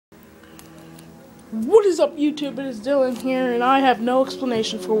What is up, YouTube? It is Dylan here, and I have no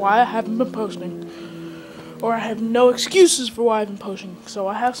explanation for why I haven't been posting. Or I have no excuses for why I've been posting, so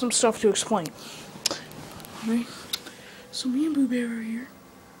I have some stuff to explain. Alright, so me and Boo Bear are here.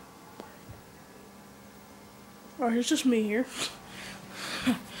 Alright, it's just me here.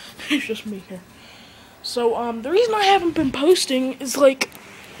 It's just me here. So, the reason I haven't been posting is, like,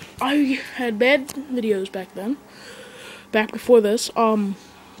 I had bad videos back then. Back before this,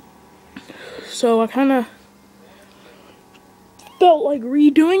 so I kind of felt like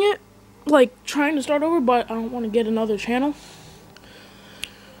redoing it, like trying to start over, but I don't want to get another channel.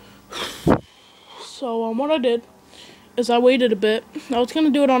 So what I did is I waited a bit. I was gonna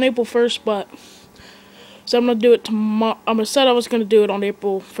do it on April 1st, but so I'm gonna do it tomorrow. I said I was gonna do it on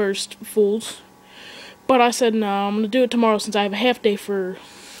April 1st, Fools, but I said no, I'm gonna do it tomorrow since I have a half day for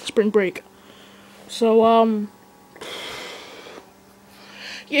spring break. So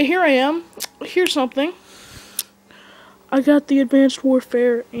yeah, here I am. Here's something. I got the Advanced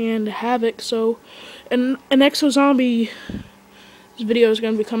Warfare and Havoc, so an Exo Zombie video is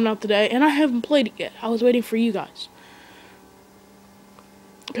going to be coming out today, and I haven't played it yet. I was waiting for you guys.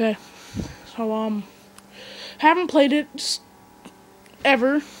 Okay, so haven't played it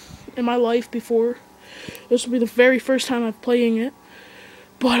ever in my life before. This will be the very first time I'm playing it,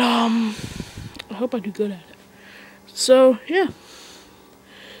 but I hope I do good at it. So yeah.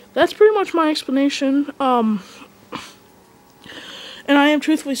 That's pretty much my explanation, and I am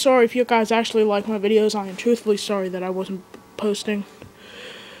truthfully sorry if you guys actually like my videos. I am truthfully sorry that I wasn't posting.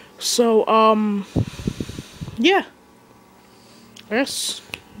 So, yeah. That's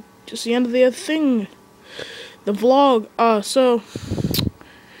just the end of the other thing. The vlog, so,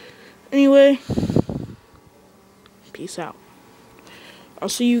 anyway, peace out. I'll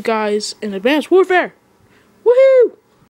see you guys in Advanced Warfare. Woohoo!